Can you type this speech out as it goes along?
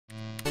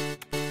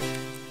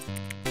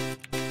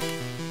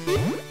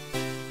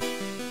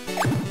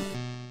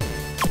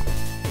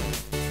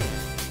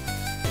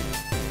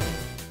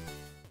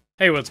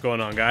Hey, what's going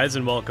on, guys,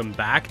 and welcome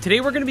back.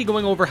 Today we're going to be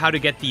going over how to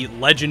get the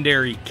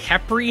legendary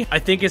Khepri, I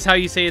think is how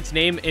you say its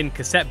name, in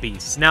Cassette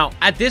Beasts. Now,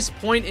 at this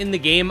point in the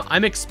game,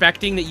 I'm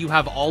expecting that you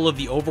have all of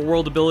the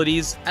overworld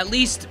abilities, at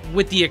least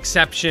with the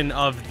exception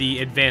of the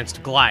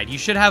advanced glide. You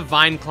should have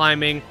vine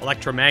climbing,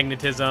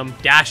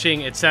 electromagnetism,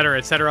 dashing,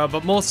 etc.,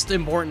 but most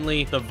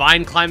importantly, the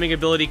vine climbing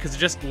ability, because it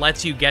just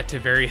lets you get to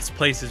various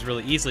places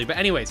really easily. But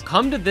anyways,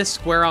 come to this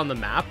square on the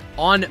map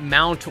on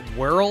Mount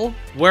Whirl,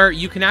 where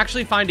you can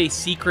actually find a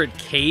secret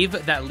cave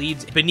that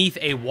leads beneath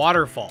a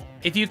waterfall.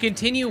 If you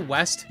continue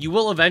west, you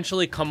will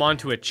eventually come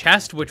onto a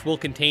chest which will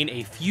contain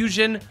a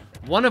fusion,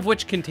 one of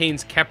which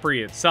contains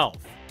Khepri itself.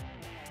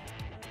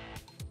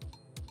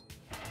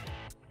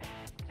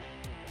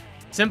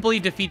 Simply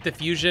defeat the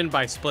fusion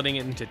by splitting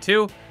it into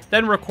two,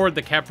 then record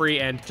the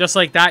Khepri, and just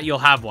like that, you'll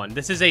have one.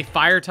 This is a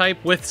fire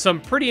type with some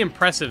pretty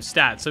impressive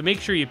stats, so make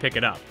sure you pick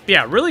it up. But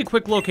yeah, really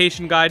quick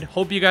location guide.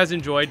 Hope you guys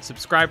enjoyed.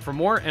 Subscribe for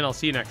more, and I'll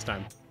see you next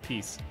time.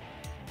 Peace.